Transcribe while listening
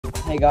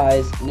Hey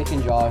guys, Nick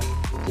and Josh.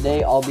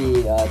 Today I'll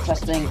be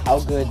testing how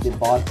good the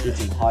bots you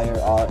can hire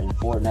are in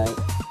Fortnite.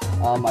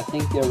 I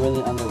think they're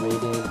really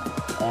underrated,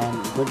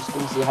 and we're just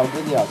gonna see how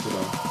good they are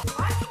today.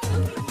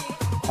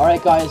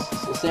 Alright guys,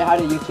 say hi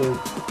to YouTube.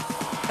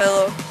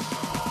 Hello.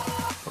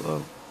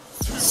 Hello.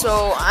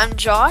 So I'm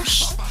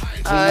Josh.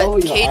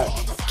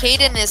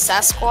 Caden is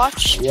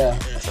Sasquatch. Yeah.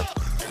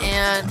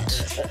 And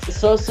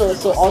So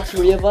all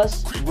three of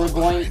us, we're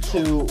going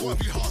to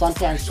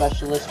Suntan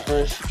Specialist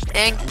first.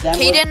 And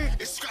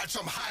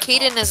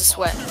Caden is a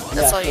sweat.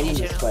 That's all you need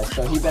to know. Sweat,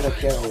 so he better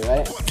carry,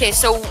 right? Okay,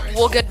 so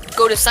we'll go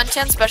to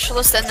Suntan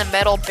Specialist, then the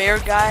Metal Bear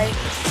guy,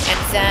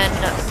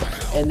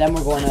 and then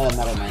we're going to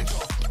Metal Man.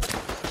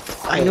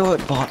 I know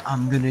what bot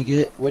I'm gonna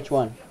get. Which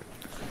one?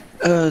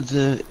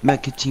 The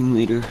Mecha Team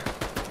Leader.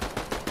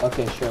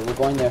 Okay, sure. We're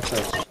going there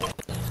first.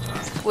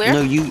 Where?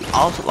 No,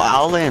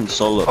 I'll land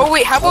solo. Oh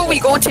wait, how about we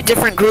go into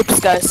different groups,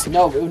 guys?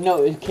 No,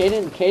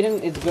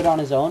 Caden is good on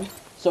his own.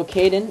 So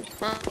Caden,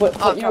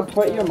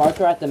 put your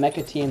marker at the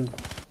Mecha Team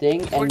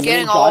thing, and me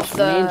and Josh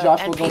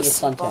will go to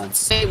Suntan.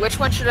 Wait, which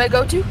one should I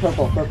go to?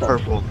 Purple.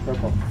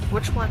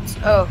 Which ones?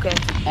 Oh, okay.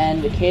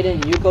 And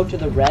Caden, you go to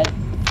the red,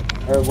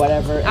 or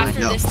whatever, and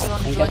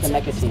get the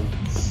Mecha Team.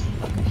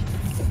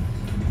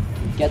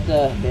 Get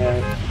the bear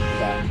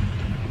guy.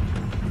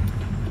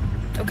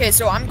 Okay,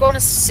 so I'm going to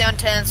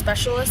Suntan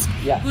Specialist.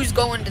 Yeah. Who's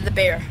going to the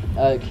bear?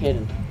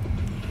 Caden.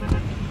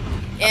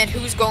 And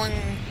who's going?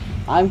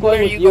 I'm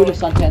going with you to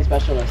Suntan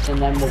Specialist, and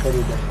then we'll go to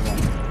a different one.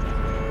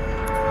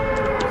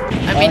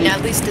 I mean,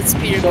 at least it's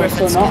Peter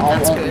Griffin's skin,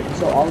 that's good.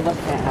 So all of us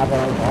can't have our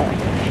own bot.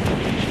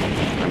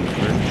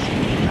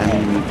 I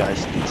mean, you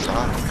guys can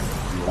try.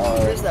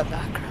 Where's that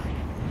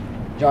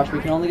background? Josh, we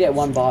can only get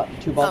one bot,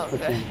 2 bots per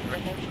team.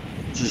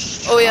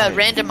 Oh yeah,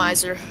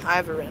 randomizer. I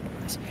have a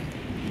randomizer.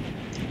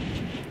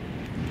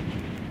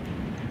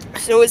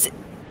 So is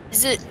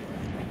it?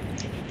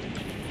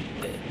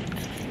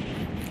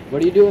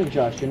 What are you doing,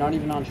 Josh? You're not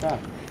even on track.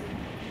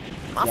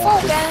 My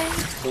fault, gang.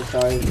 So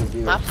sorry,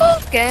 review. My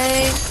fault,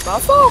 gang. My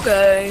fault,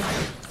 gang.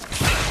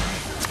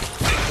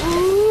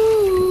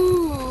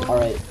 Ooh.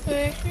 Alright.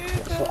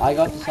 So I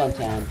got the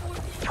Suntan.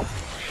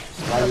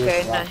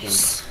 Okay,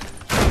 nice.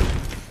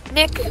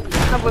 Nick,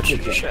 how about you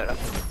just shut up?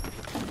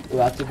 Ooh,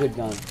 that's a good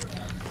gun.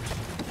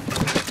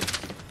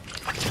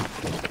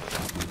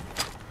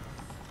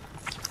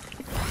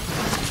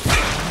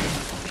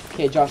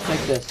 Okay, Josh,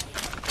 take this.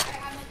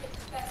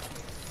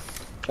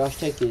 Josh,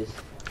 take these.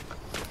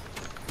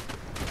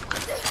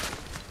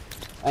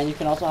 And you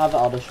can also have the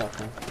auto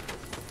shotgun.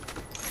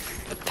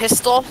 A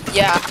pistol?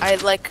 Yeah, I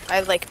like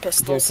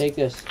pistols. Here, take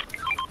this.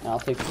 And I'll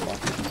take this one.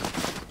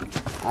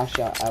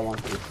 Actually, I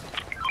want these.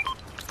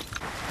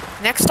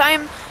 Next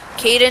time,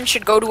 Caden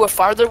should go to a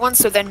farther one,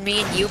 so then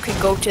me and you can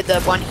go to the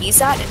one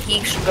he's at, and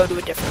he should go to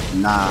a different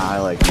one. Nah, I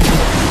like it.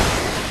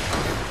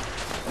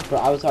 Bro,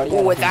 I was already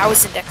at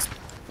 1,000 X.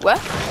 What?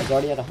 I was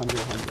already at 100.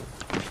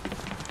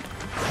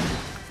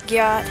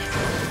 Yeah. I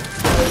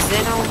was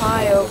in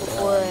Ohio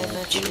before I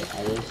met you.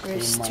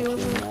 There's too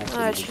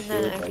much, and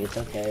then it's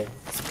okay.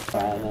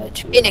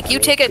 Hey Nick, you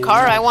take a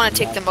car, I want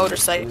to take the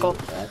motorcycle.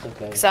 That's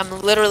okay. Cause I'm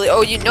literally,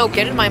 oh you know,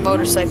 get in my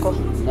motorcycle.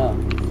 No.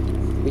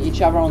 We each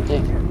have our own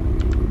thing.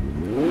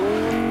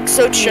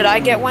 So should I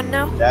get one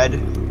now? Dead.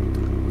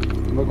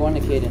 We're going to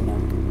Caden now.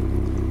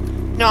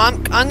 No,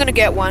 I'm gonna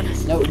get one.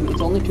 No,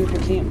 it's only 2 per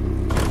team.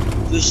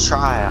 Just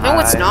try. No,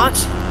 it's not.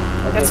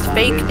 Okay, That's fine.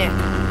 fake, Nick.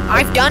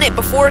 I've done it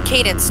before,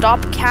 Caden.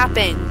 Stop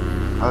capping.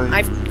 Oh, yeah.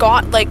 I've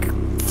got like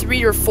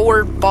 3 or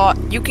 4 bot.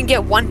 You can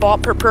get 1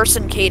 bot per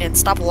person, Caden.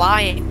 Stop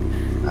lying.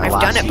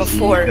 I've done it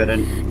before.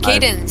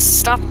 Caden,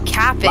 stop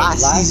capping.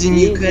 Last season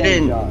you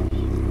couldn't.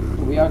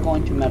 We are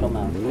going to Metal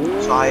Mound.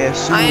 So I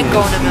assume. I ain't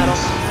going to Metal.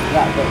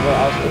 Yeah, but we're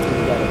all sticking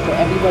together. So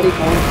everybody goes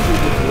to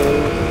the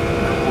blue.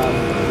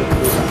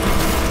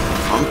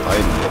 I'm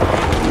fighting.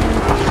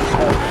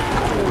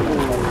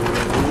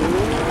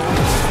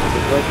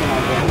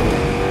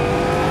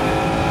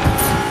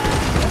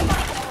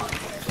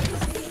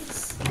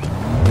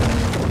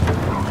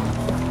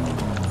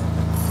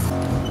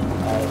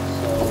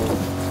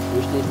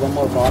 Need one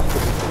more box to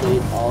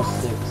complete all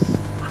 6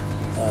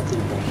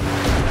 people.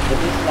 If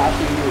this is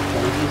actually new, so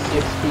if you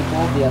 6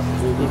 people, he has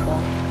 3 people,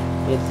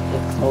 it's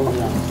totally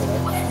unfair.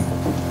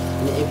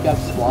 And if you have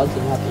squads,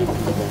 then you have 8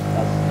 people.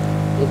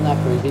 Isn't that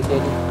crazy,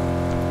 Caden?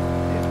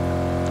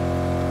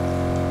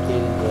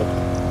 Caden did.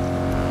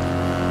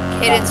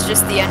 Caden's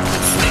just the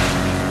NPC.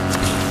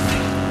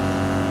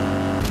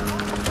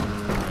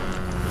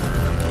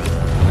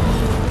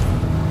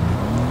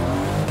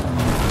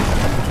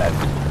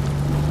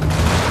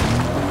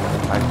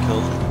 I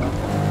killed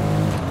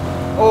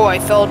him. Oh, I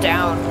fell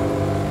down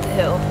the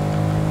hill.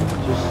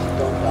 Just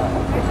don't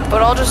die.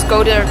 But I'll just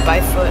go there by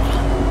foot.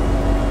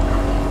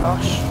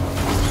 Josh.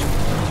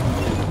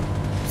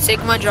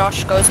 Sigma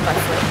Josh goes by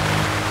foot.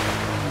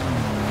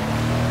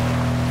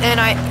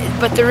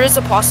 But there is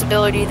a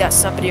possibility that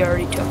somebody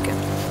already took him.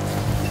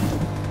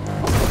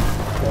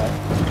 Okay.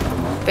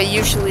 But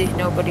usually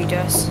nobody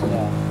does.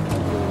 Yeah.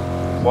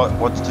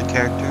 What's the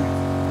character?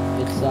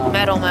 It's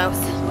Metal Mouth.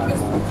 It's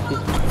never mind.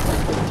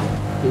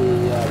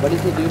 What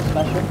does he do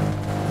special?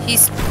 He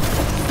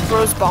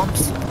throws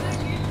bombs.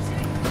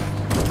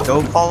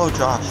 Go follow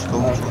Josh. Go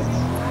Okay. Josh.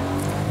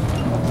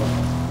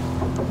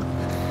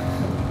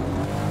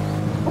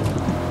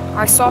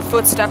 I saw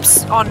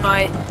footsteps on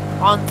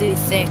the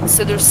thing,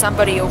 so there's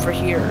somebody over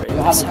here. You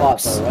have a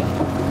bot though,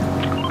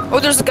 right? Oh,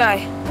 there's a guy.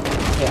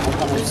 Okay, I'm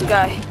coming. There's a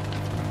guy.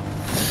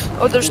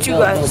 Oh, there's two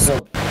Build. guys.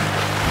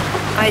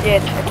 I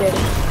did.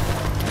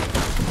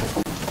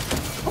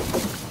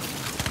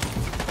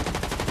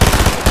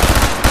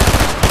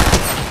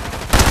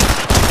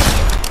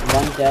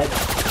 One dead.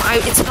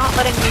 It's not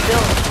letting me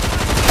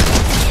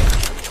build.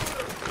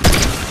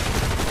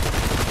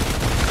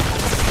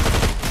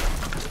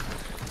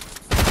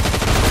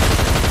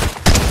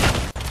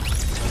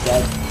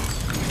 Dead.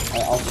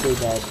 All three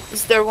dead.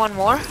 Is there one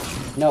more?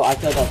 No, I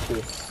killed all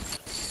three.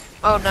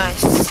 Oh,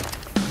 nice.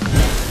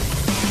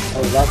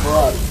 Oh, level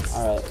up.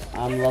 Alright,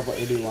 I'm level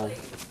 81.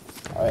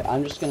 Alright,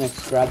 I'm just gonna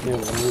grab your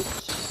loot.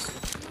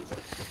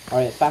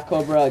 Alright, Fat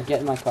Cobra, get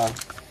in my car.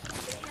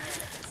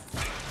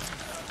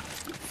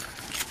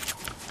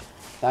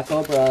 Fat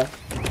Cobra.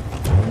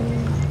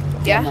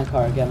 Get in my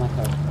car, get in my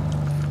car.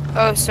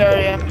 Oh,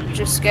 sorry, I'm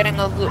just getting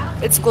a loot.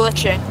 It's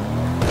glitching.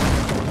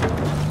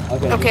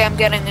 Okay, I'm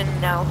getting in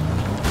now.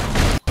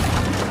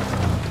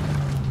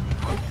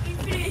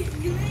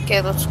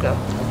 Okay, let's go.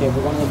 Okay,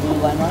 we're going to the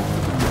blue landmark?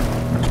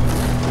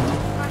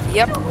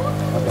 Yep.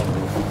 Okay.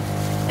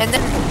 And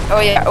then, oh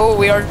yeah,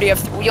 we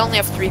only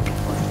have 3 people.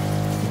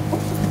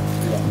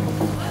 Yeah.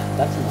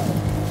 That's enough.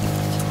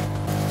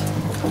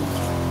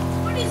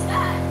 What is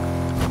that?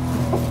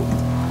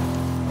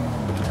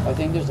 I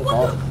think there's a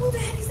vault. Who the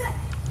heck is that?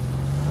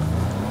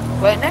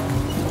 What, Nick?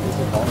 There's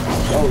a vault.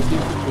 Oh,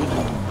 dude,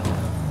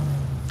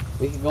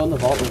 we can go in the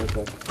vault really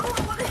quick. Oh,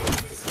 what the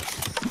heck is this?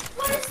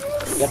 What is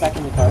this? Get back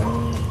in the car.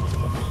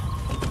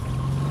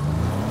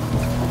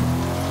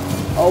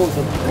 Oh,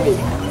 wait,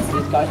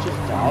 these guys just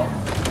died?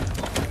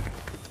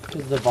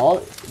 Because the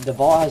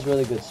vault has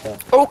really good stuff.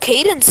 Oh,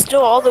 Caden's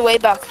still all the way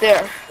back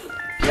there.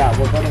 Yeah,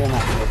 we'll go to them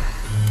after.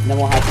 And then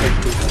we'll have to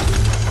people.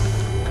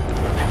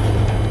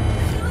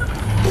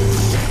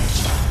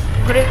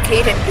 What did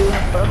Caden do,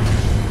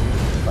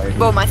 bro?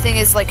 Bro, my thing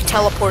is like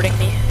teleporting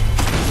me.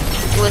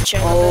 Glitching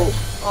a bit.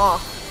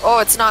 Oh,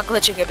 it's not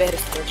glitching a bit,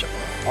 it's glitching.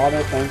 All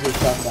their friends are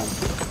shotgun.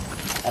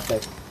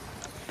 Epic.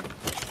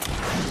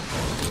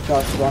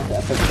 Josh, do you want the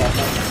epic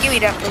shotgun? Give me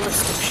that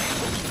ballistic shit.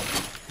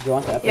 Do you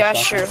want the epic Yeah,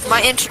 shotgun?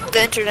 sure.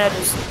 The internet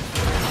is...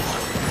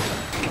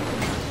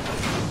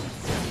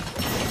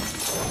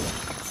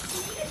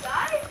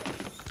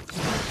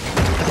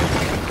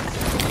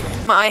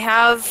 I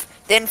have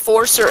the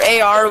Enforcer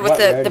AR with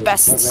the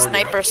best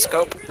sniper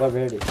scope. What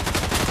rarity?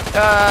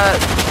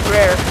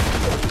 Rare.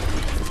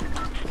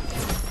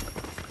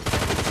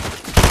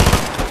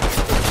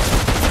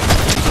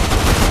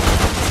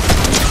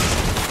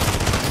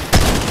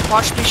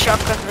 Watch me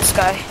shotgun this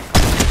guy.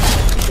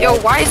 Yo,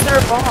 why is there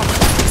a box?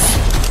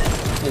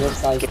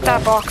 Get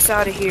that box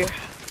out of here.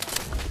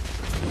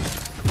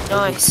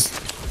 Nice.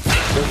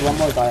 There's one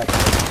more guy up there.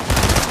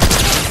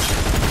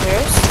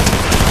 Where's?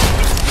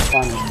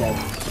 Fine, he's dead.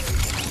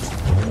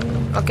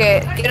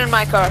 Okay, get in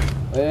my car.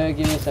 Wait,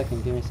 give me a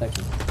second, Boy,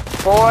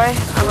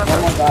 I'm one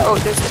more guy. Oh,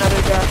 there's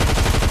another guy.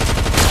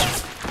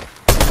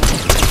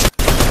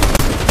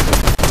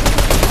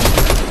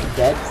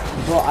 Dead?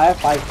 Bro, I have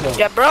 5 kills.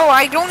 Yeah, bro,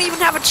 I don't even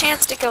have a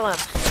chance to kill him.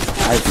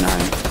 I have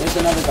 9. There's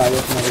another guy,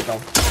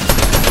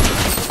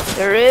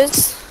 There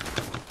is?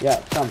 Yeah,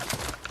 come.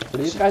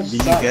 But these guys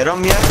Did you suck. get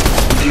him yet?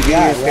 Did you get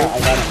Yeah, your I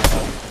got him.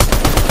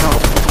 No.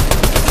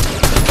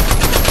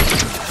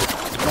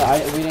 No,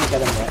 we didn't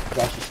get him yet.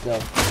 Josh is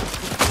still.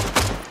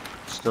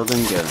 Still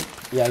didn't get him.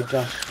 Yeah,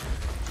 Josh.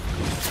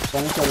 So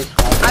let me show this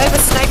guy. I have a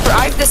sniper.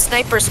 I have the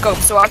sniper scope,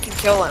 so I can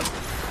kill him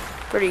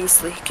pretty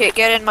easily. Okay,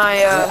 get in my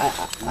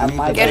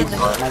My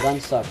gun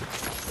sucks.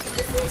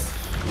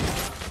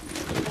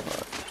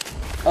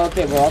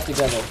 Okay, we're all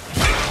together.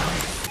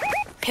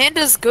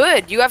 Panda's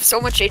good. You have so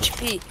much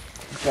HP.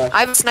 Josh, I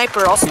have a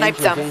sniper. I'll snipe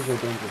them. danger.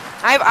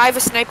 I have a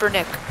sniper,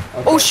 Nick.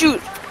 Okay. Oh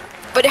shoot!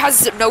 But it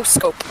has no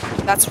scope.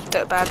 That's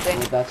the bad thing.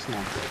 Well, that's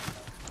not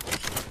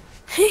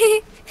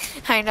good.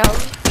 I know.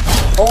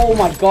 Oh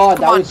my god,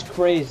 Come that on. was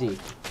crazy.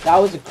 That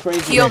was a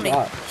crazy Heal me.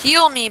 shot.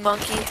 Heal me,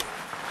 monkey.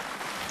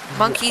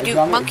 Monkey do.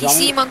 Monkey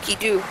see, monkey do.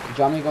 Do you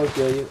want me to go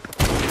heal you?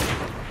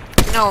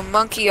 No,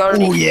 monkey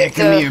already. Oh yeah, hit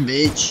come the- here,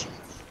 bitch.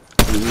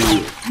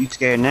 You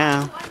scared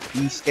now?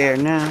 You scared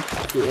now?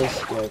 He is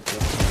scared. Bro.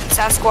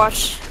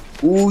 Sasquatch.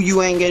 Ooh,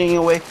 you ain't getting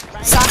away.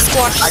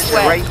 Sasquatch I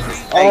sweat. right.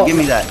 Hey, Oh. give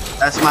me that.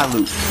 That's my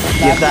loot. Give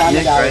That's that my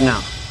Nick medallion. right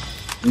now.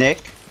 Nick?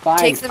 Fine.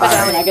 Take the Can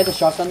medallion. I get the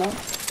shotgun though?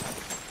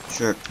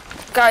 Sure.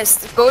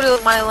 Guys, go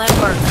to my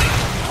landmark.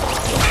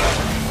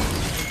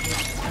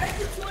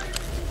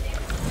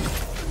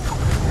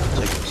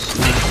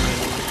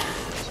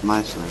 It's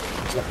my sniper.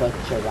 Yeah, but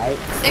you're right.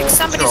 I think It's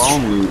somebody's. your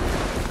own loot.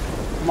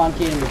 Come on,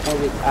 Keaton, before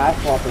we add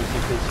floppers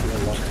in case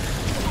you're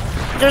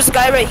low. There's a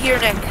guy right here,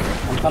 Nick.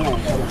 I'm coming.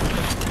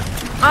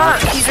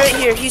 He's right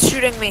here. He's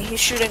shooting me. He's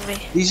shooting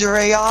me. These are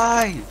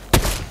AI.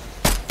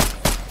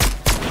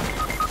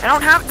 I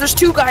don't have. There's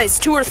 2 guys.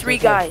 2 or 3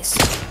 guys.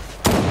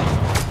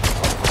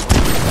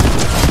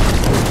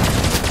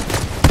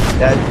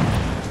 Dead.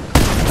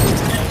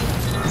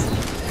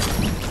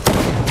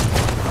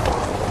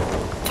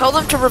 Tell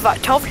them to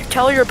revive.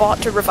 Tell your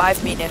bot to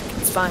revive me, Nick.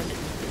 It's fine.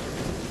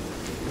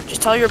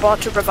 Just tell your bot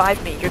to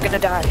revive me. You're gonna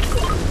die.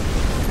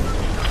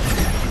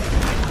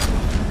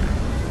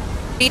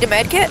 Need a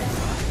med kit?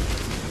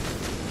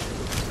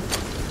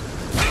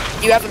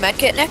 You have a med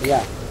kit, Nick?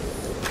 Yeah.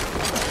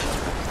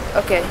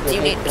 Okay. Do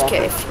you need a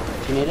kit?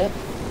 You need it?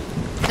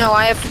 No,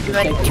 I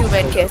have 2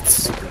 med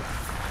kits.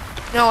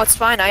 No, it's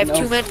fine. I have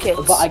 2 med kits.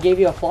 But I gave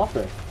you a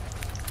flopper.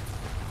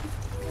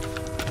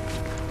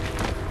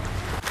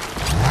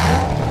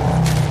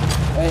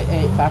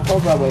 Hey, Fat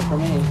Cobra, wait for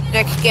me.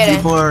 Nick, get in.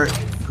 People are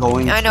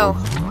going. I know.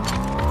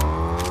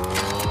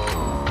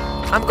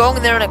 I'm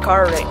going there in a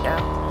car right now.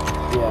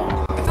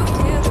 Yeah.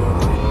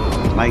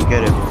 Might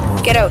get it.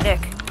 Get out, Nick.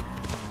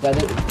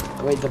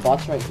 Wait, the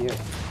bot's right here.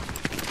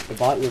 The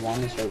bot you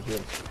want is right here.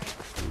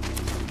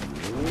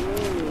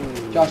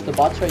 Josh, the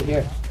bot's right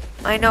here.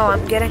 I know,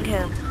 I'm getting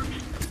him.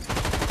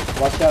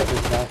 Watch out,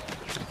 there's that.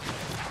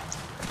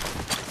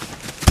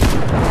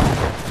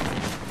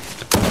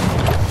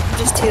 I'm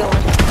just healing.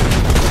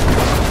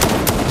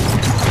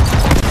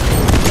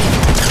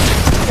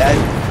 Dead.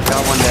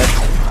 Got one dead.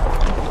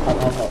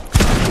 Help.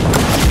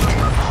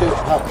 Shoot,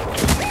 help.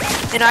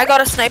 And I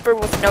got a sniper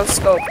with no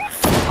scope.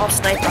 I'll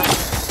snipe him.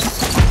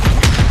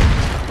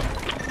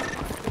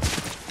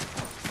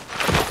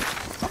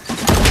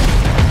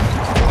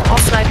 I'll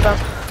snipe him.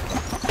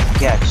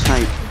 Yeah,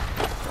 snipe.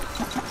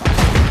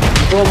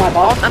 Bro, my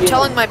bot. I'm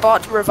telling my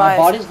bot to revive.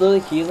 My bot is literally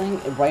healing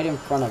right in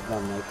front of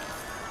them. Like,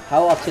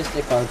 how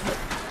autistic are they?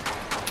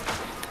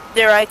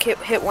 There, I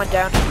hit one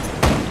down.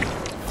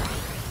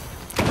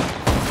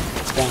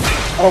 Done.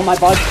 Oh, my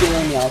bot's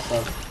healing me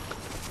also.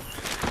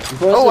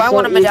 Bro, Oh, this is I so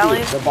want a easy.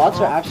 medallion. The bots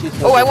are actually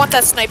so Oh, I good. want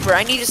that sniper.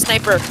 I need a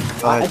sniper.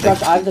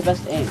 Josh, I have the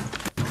best aim.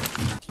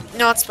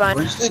 No, it's fine.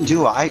 What does it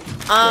do? I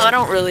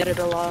don't really do it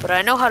a lot, but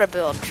I know how to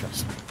build.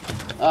 Trust me.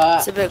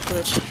 It's a bit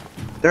glitchy.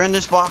 They're in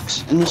this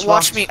box. In this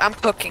Watch box. me. I'm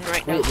cooking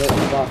right now. Wait, they're in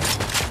the box.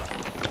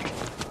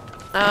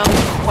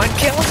 1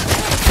 kill.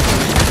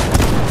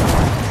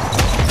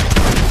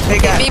 Hey,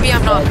 Okay, guys. maybe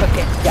I'm not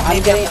cooking. Yeah,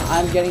 I'm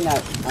Maybe getting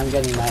that.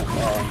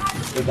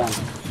 The gun.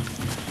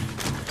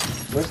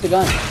 Where's the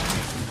gun?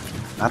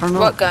 I don't know.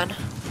 What gun?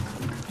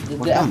 The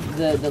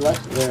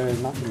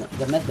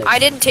mythic. I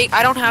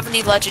don't have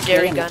any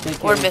legendary Take gun him,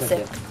 or take mythic.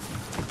 it.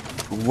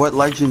 What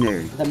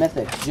legendary? The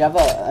mythic. Do you have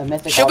a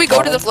mythic? Should we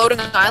go to the auto- floating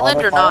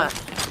island or auto-fire? not?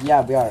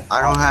 Yeah, we are.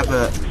 I don't have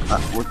a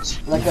what's?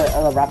 Like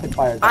a rapid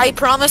fire gun. I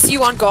promise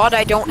you on God,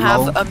 I don't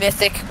have No. a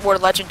mythic or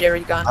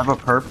legendary gun. I have a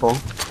purple.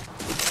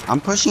 I'm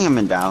pushing a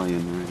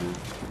medallion right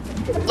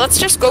now. Let's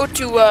just go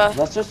to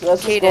Let's just go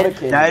to Kaden.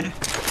 Kaden. Dead.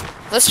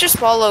 Let's just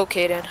follow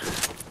Kaden.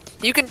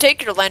 You can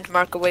take your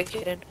landmark away,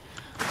 Kaden.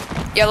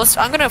 Yeah,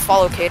 I'm gonna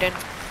follow Kaden.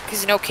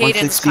 Because, you know,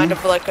 Kaden's 116? kind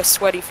of like a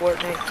sweaty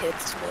Fortnite kid.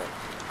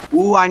 But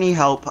Ooh, I need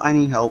help. I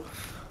need help.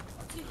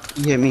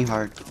 He hit me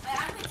hard.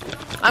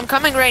 I'm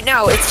coming right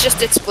now. It's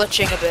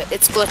glitching a bit.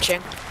 It's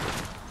glitching.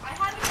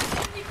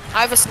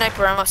 I have a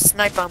sniper. I must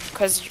snipe him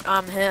because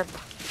I'm him.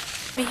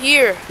 I'm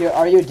here. Here,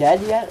 are you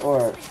dead yet,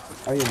 or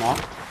are you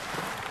not?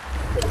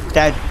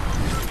 Dead.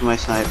 My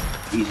snipe.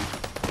 Easy.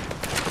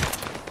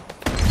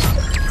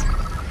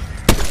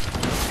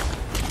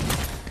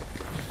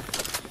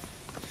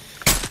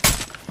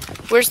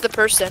 Where's the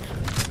person?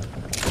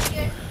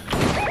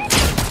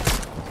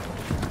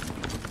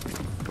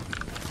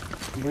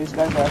 These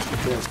guys are actually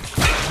good.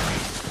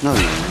 No,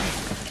 you're not.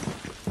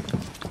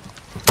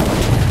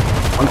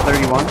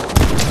 131.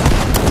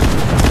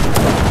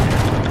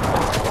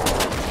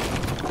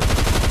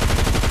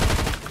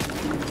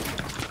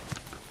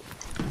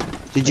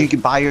 Did you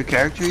buy your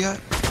character yet?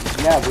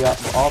 Yeah, we are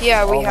all.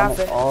 Yeah, we all have on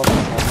it. All of us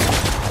have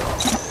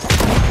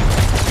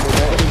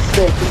it. This is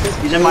sick. This is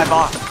He's in my crazy.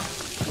 box.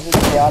 This is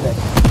chaotic.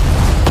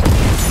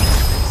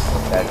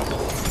 Dead.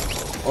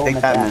 Oh Take my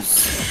that, god. miss.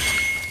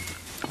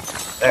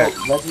 There.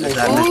 Legendary. Take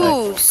that, miss.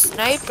 Ooh,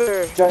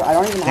 sniper. Josh, I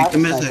don't even Take have the a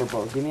mythic. sniper,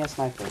 bro. Give me a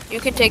sniper. You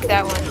can take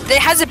that one. It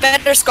has a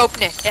better scope,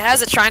 Nick. It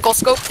has a triangle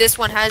scope. This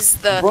one has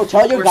the. Bro,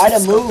 tell your worst guy to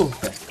scope. move.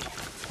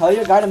 Tell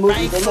your guy to move.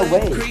 He's in the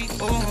way.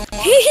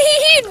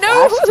 No.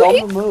 Ask, tell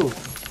him to move.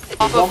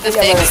 Top Don't of the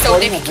forget thing, we're so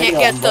recording Nick a can't video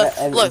get and the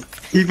and- look.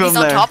 Keep him He's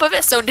on there. top of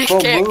it, so Nick Bro,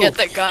 can't move. get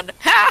the gun.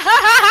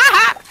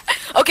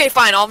 Okay,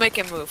 fine. I'll make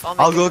him move.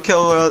 I'll go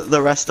kill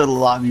the rest of the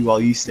lobby while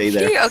you stay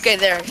there. Okay,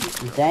 there.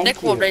 Thank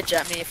Nick you. will rage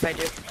at me if I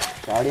do.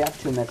 I already have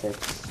 2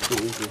 mythics. Too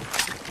easy.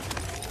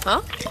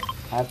 Huh?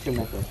 I have 2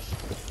 mythics.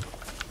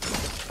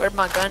 Where'd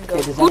my gun go?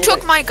 Okay, does Who took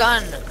anybody- my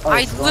gun? Oh, I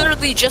it's gone.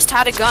 literally just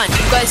had a gun.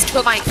 You guys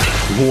took my.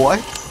 What?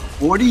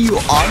 What are you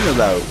on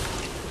about?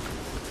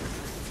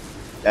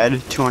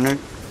 Dead. 200.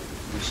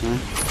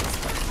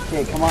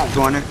 Okay, come on.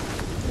 200.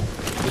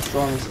 The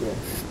storm is here.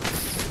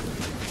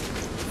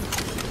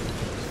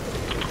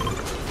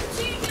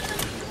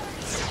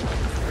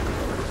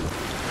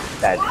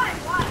 Dead.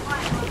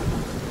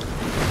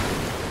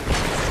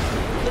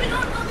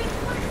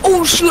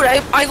 Oh shoot,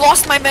 I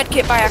lost my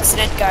medkit by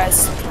accident,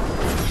 guys.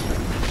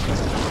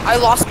 I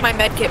lost my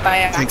medkit by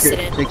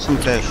accident. Take some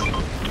fish.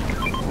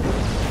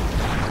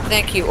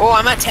 Thank you. Oh,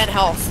 I'm at 10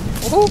 health.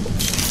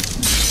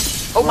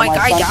 Woohoo. Oh, my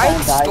guy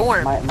died?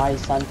 Storm. My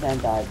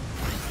suntan died.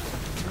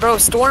 Bro,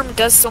 Storm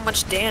does so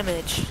much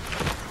damage.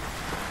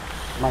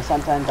 My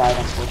suntan died,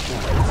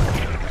 unfortunately.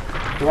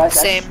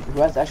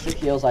 Who has extra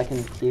heals I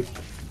can keep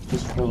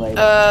just for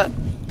later?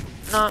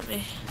 Not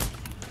me.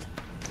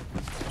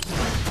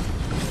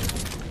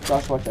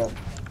 Josh, watch out.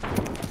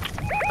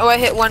 Oh, I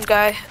hit one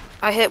guy.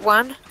 I hit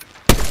one.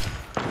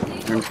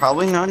 They're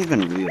probably not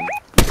even real.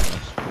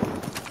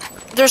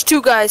 There's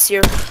two guys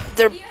here.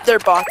 They're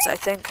bots, I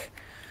think.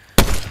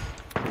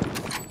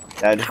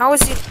 Dead. How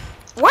is he?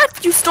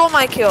 What? You stole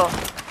my kill.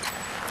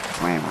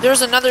 Wham.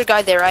 There's another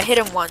guy there. I hit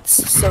him once,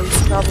 so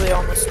he's probably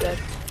almost dead.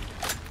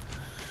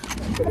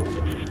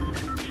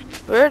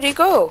 Where'd he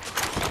go?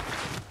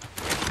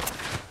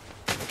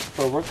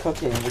 Bro, we're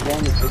cooking. We're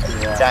getting the cooking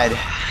raw. Dead.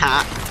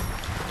 Ha.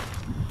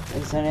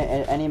 Is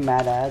there any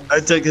mad ads? I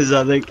took his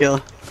other kill.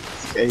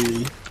 It's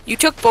crazy. You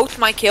took both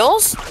my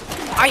kills?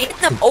 I hit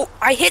them. Oh,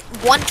 I hit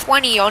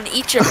 120 on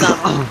each of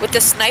them with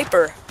the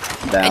sniper,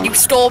 Down. and you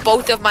stole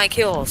both of my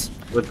kills.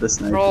 With the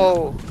sniper.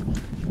 Bro,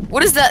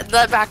 what is that?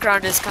 That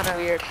background is kind of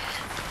weird.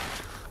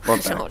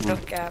 What No, background? no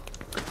cap.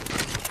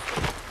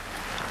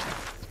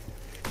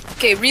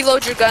 Okay,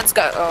 reload your guns.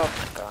 Oh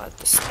my god,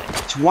 this sniper.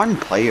 It's one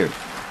player.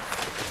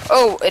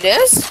 Oh, it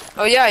is?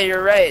 Oh yeah,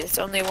 you're right. It's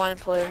only one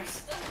player.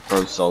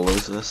 Bro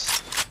solos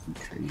this.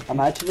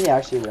 Imagine he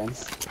actually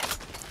wins.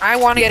 I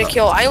want to get a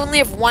kill. I only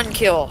have one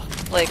kill.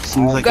 Like, Seems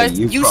you like guys,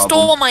 a you you problem.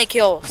 stole my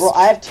kills. Bro,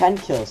 I have 10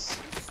 kills.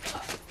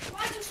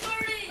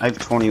 I have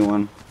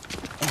 21.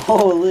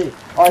 Holy.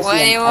 Oh, I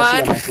see him.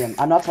 I 21. see him.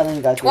 I'm not telling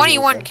you guys.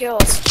 21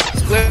 kills.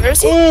 Where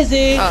is he?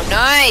 Easy. Oh,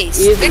 nice.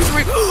 Easy.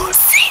 Victory.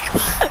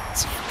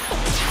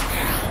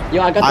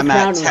 Yo, I got I'm the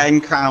crown. at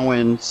 10 crown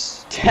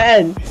wins.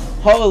 10.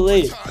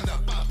 Holy.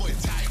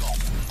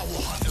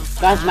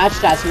 Guys, match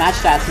stats, match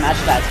stats, match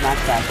stats, match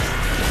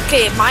stats.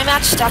 Okay, my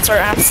match stats are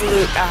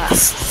absolute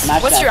ass.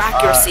 Match What's your stats.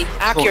 accuracy?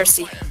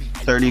 Accuracy.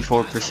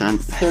 34%.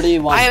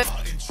 31. I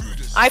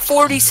have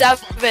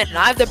 47.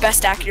 I have the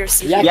best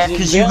accuracy. Yeah, Yeah,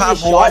 because you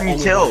have one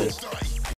kill.